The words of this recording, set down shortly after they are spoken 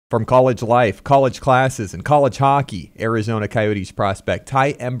From college life, college classes, and college hockey, Arizona Coyotes prospect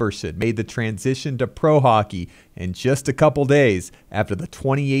Ty Emberson made the transition to pro hockey in just a couple days after the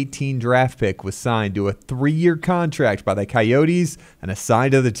 2018 draft pick was signed to a 3-year contract by the Coyotes and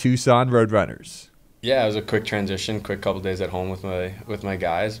assigned to the Tucson Roadrunners. Yeah, it was a quick transition, quick couple days at home with my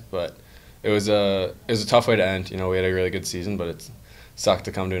guys, but it was a tough way to end. You know, we had a really good season, but it sucked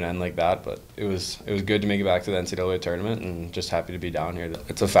to come to an end like that. But it was good to make it back to the NCAA tournament, and just happy to be down here.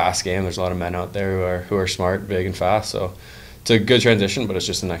 It's a fast game. There's a lot of men out there who are smart, big, and fast. So it's a good transition, but it's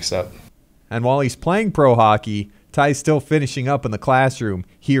just the next step. And while he's playing pro hockey, Ty's still finishing up in the classroom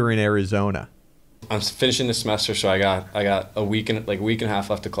here in Arizona. I'm finishing the semester, so I got a week and a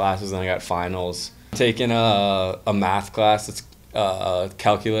half left of classes, and I got finals. I'm taking a math class. It's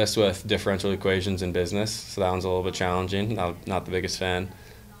calculus with differential equations in business, so that one's a little bit challenging. Not the biggest fan.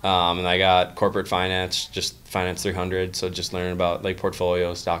 And I got corporate finance, just Finance 300, so just learning about like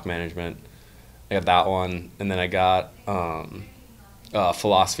portfolio, stock management. I got that one, and then I got a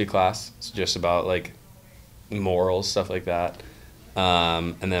philosophy class, so just about like morals, stuff like that.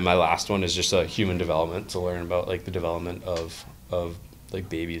 And then my last one is just a human development, to learn about like the development of like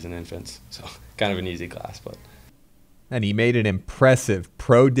babies and infants. So kind of an easy class, but. And he made an impressive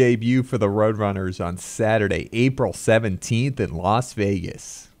pro debut for the Roadrunners on Saturday, April 17th in Las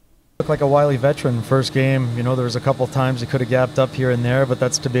Vegas. Looked like a wily veteran first game. You know, there was a couple times he could have gapped up here and there, but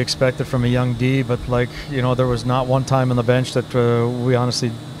that's to be expected from a young D. But like, you know, there was not one time on the bench that we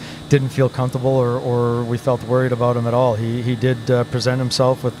honestly didn't feel comfortable or we felt worried about him at all. He did present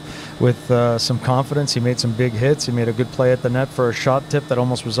himself with some confidence. He made some big hits. He made a good play at the net for a shot tip that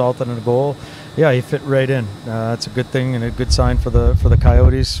almost resulted in a goal. Yeah, he fit right in. That's a good thing and a good sign for the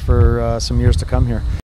Coyotes for some years to come here.